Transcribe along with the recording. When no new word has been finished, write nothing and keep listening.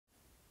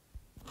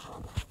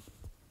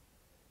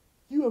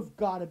You have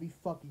got to be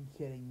fucking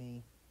kidding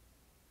me.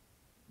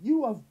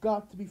 You have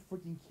got to be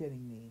freaking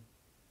kidding me.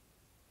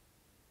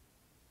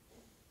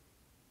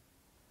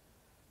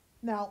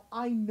 Now,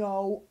 I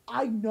know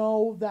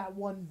that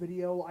one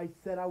video I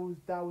said that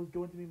was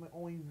going to be my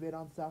only vid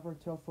on Sapphire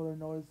until further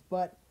notice,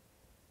 but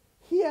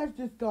he has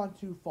just gone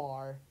too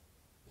far.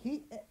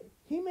 He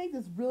he made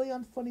this really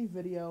unfunny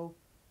video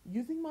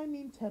using my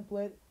meme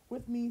template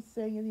with me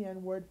saying the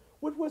N-word,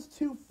 which was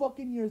 2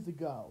 fucking years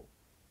ago.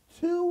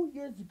 2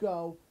 years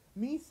ago,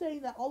 me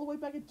saying that all the way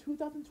back in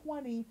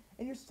 2020,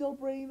 and you're still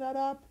bringing that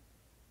up?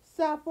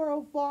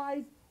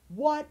 Sapphire05,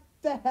 what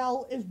the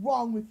hell is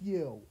wrong with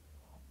you?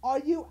 Are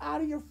you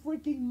out of your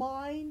freaking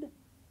mind?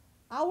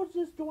 I was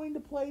just going to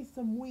play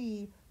some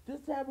Wii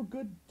just to have a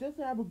good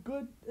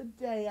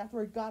day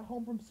after I got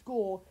home from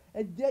school,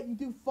 and yet you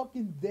do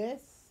fucking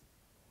this?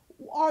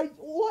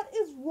 What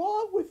is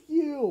wrong with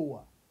you?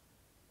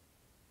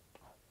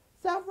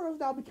 Sapphire has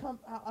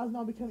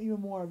now become even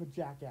more of a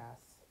jackass.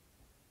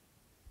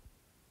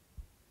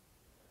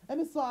 And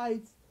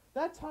besides,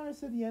 that time I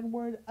said the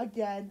N-word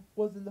again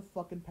was in the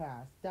fucking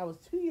past. That was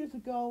 2 years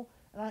ago,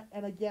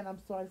 and again I'm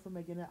sorry for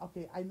making it.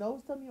 Okay, I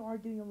know some of you are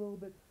getting a little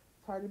bit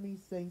tired of me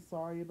saying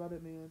sorry about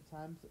it many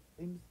times.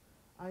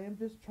 I am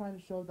just trying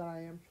to show that I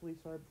am truly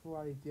sorry for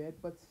what I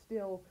did, but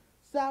still,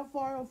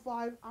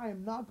 Sapphire05, I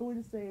am not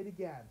going to say it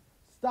again.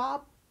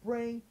 Stop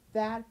bringing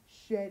that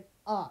shit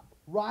up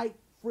right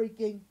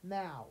freaking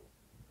now.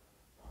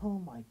 Oh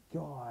my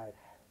god.